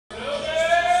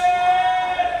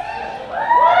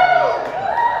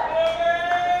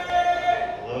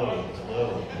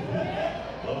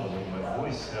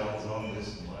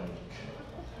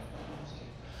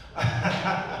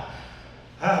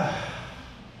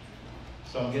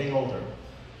so I'm getting older,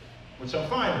 which I'm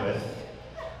fine with,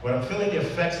 but I'm feeling the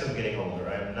effects of getting older.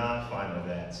 I am not fine with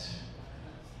that.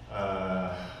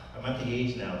 I'm at the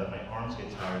age now that my arms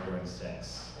get tired during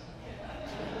sex.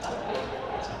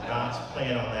 I'm not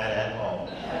playing on that at all.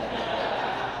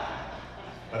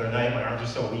 The other night, my arms are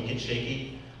so weak and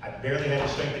shaky, I barely had the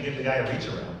strength to give the guy a reach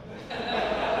around.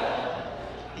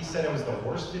 He said it was the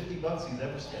worst $50 he's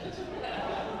ever spent.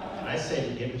 And I said,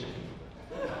 you get what you do.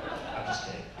 I'm just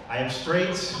kidding. I am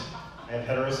straight, I have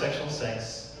heterosexual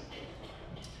sex.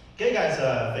 Gay guys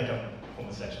think I'm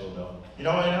homosexual though. You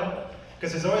know why I know?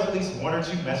 Because there's always at least 1 or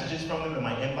 2 messages from them in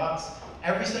my inbox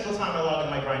every single time I log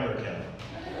in my Grindr account.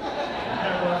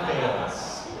 Never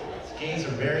fails. Gays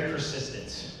are very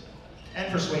persistent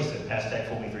and persuasive. Hashtag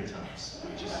fool me 3 times.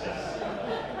 Just saying.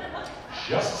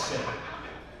 Just saying.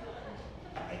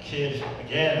 I kid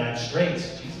again. I'm straight.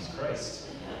 Jesus Christ.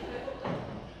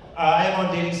 I am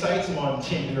on dating sites. I'm on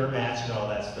Tinder, Match, and all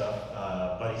that stuff.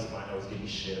 Buddies of mine always give me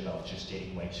shit about just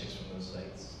dating white chicks from those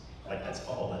sites. Like that's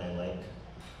all that I like.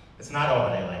 It's not all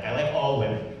that I like. I like all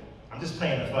women. I'm just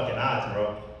playing the fucking odds,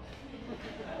 bro.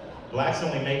 Blacks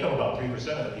only make up about 3%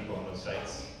 of the people on those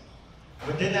sites.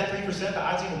 Within that 3%, the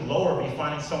odds even lower of me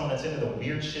finding someone that's into the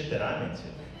weird shit that I'm into.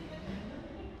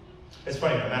 It's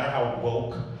funny, no matter how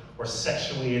woke or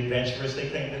sexually adventurous they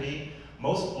claim to be,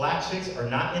 most black chicks are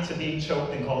not into being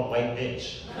choked and called white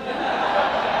bitch.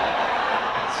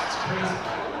 It's crazy.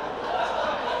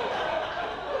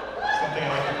 Something I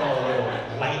like to call a little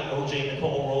light OJ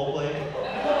Nicole roleplay.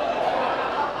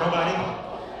 Nobody?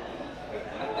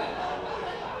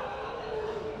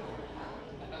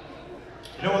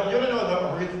 You know what? You want to know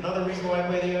another reason why I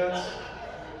play the odds?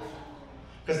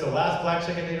 Because the last black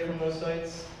chick I dated from those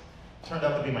sites turned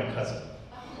out to be my cousin.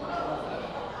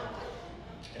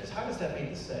 And how does that mean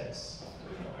to sex?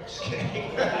 I'm just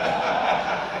kidding.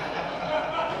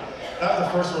 That was the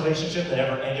first relationship that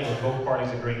ever ended with both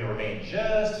parties agreeing to remain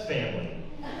just family.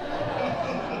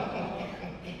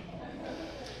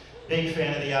 Big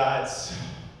fan of the odds.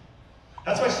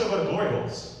 That's why I still go to glory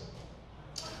holes.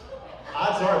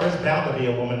 Odds are there's bound to be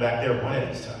a woman back there one of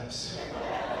these times.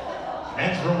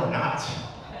 Men's room or not.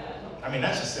 I mean,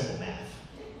 that's just simple math.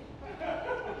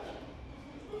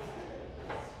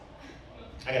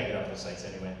 I gotta get off those sites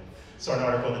anyway. Saw an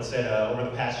article that said over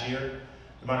the past year,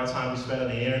 the amount of time we spent on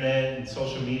the internet and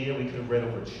social media, we could have read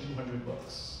over 200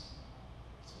 books.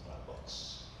 That's a lot of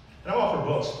books. And I'm all for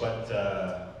books, but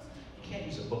you can't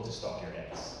use a book to stalk your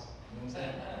ex. You know what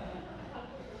I'm saying?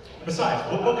 Besides,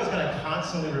 what book is going to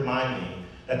constantly remind me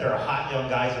that there are hot young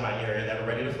guys in my area that are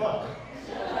ready to fuck?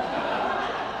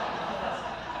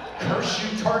 Curse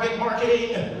you, target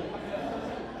marketing!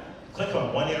 Click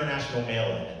on one international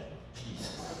mail ad.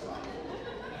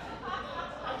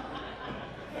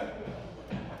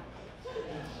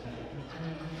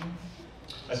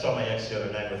 I saw my ex the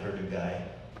other night with her new guy.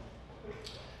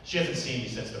 She hasn't seen me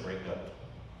since the breakup.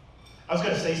 I was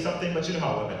going to say something, but you know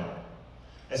how women are.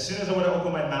 As soon as I would have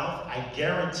opened my mouth, I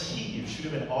guarantee you she'd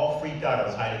have been all freaked out I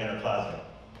was hiding in her closet.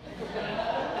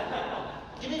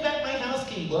 Give me back my house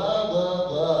key, blah, blah,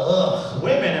 blah. Ugh.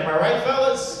 Women, am I right,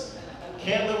 fellas?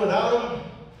 Can't live without them,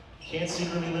 can't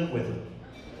secretly live with them.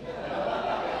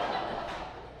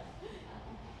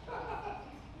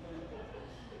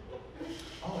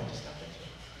 Oh, I just got that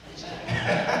joke.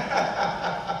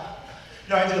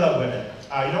 No, I do love women.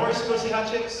 You know where I used to go see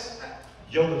hot chicks?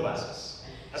 Yoga classes.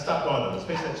 I stopped going to those.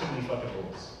 Space had too many fucking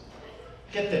rules.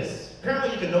 Get this.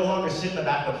 Apparently you can no longer sit in the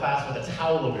back of the class with a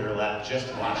towel over your lap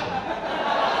just watching.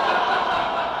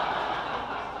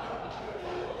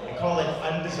 They call it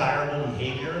undesirable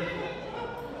behavior.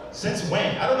 Since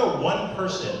when? I don't know one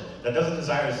person that doesn't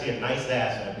desire to see a nice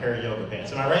ass in a pair of yoga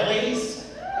pants. Am I right, ladies?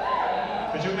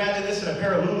 Could you imagine this in a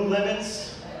pair of Lululemons?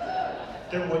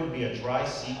 There wouldn't be a dry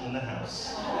seat in the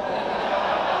house.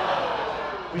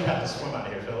 We have to swim out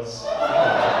of here, fellas.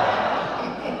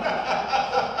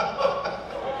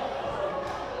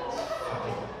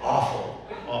 Awful,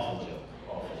 awful joke,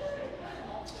 awful.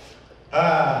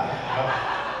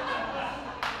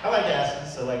 I like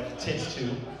asses, I like tits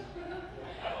too.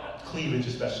 Cleavage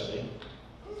especially,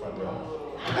 front row.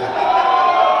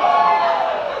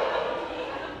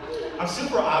 I'm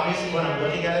super obvious when I'm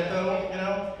looking at it though, you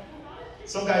know?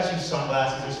 Some guys use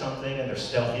sunglasses or something and they're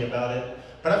stealthy about it.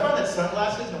 But I find that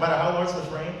sunglasses, no matter how large the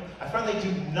frame, I find they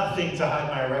do nothing to hide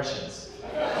my erections.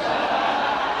 It's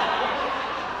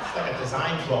like a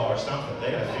design flaw or something.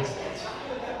 They gotta fix it.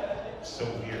 So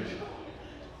weird.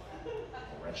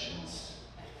 Erections.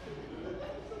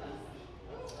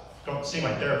 Don't see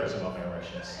my therapist about my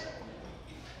erections.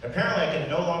 Apparently I can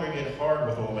no longer get hard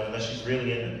with a woman unless she's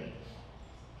really into me.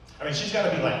 I mean, she's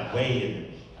gotta be like way into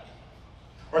me.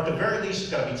 Or at the very least, she's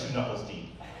gotta be 2 knuckles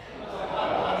deep.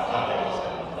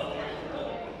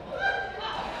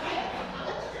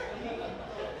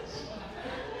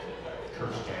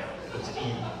 Curves down, puts it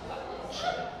in.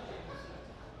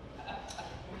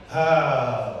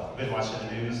 I've been watching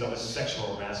the news. All this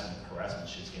sexual harassment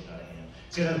shit's getting out of hand.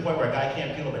 It's getting to the point where a guy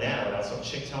can't peel a banana without some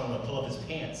chick telling him to pull up his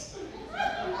pants.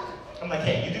 I'm like,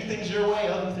 hey, you do things your way,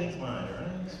 I'll do things mine, all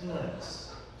right? Just relax.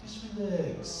 Just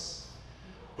relax.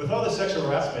 With all the sexual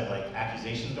harassment, like,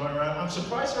 accusations going around, I'm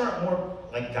surprised there aren't more,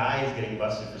 like, guys getting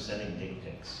busted for sending dick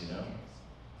pics, you know?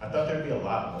 I thought there'd be a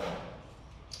lot more.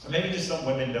 Or maybe just some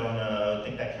women don't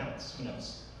think that counts, who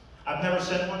knows? I've never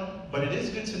sent one, but it is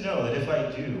good to know that if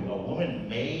I do, a woman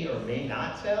may or may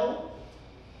not tell.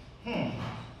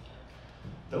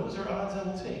 Those are odds I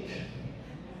will take.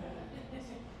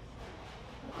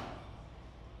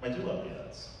 I do love the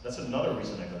odds. That's another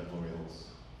reason I go to glory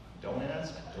holes. Don't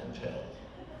ask, don't tell.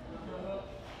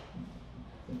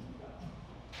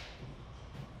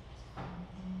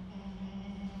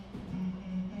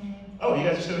 Oh, you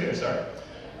guys are still here, sorry.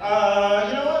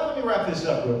 You know what, let me wrap this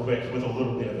up real quick with a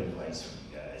little bit of advice for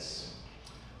you guys.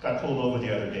 Got pulled over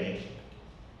the other day.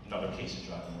 Another case of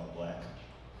driving while black.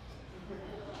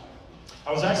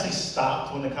 I was actually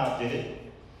stopped when the cop did it,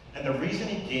 and the reason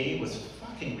he gave was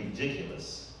fucking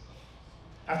ridiculous.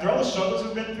 After all the struggles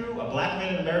we've been through, a black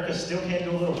man in America still can't do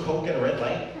a little coke at a red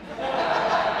light?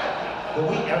 Will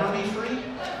we ever be free?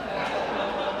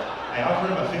 I offered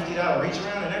him a $50 reach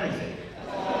around and everything.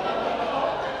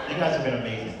 You guys have been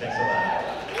amazing. Thanks a lot.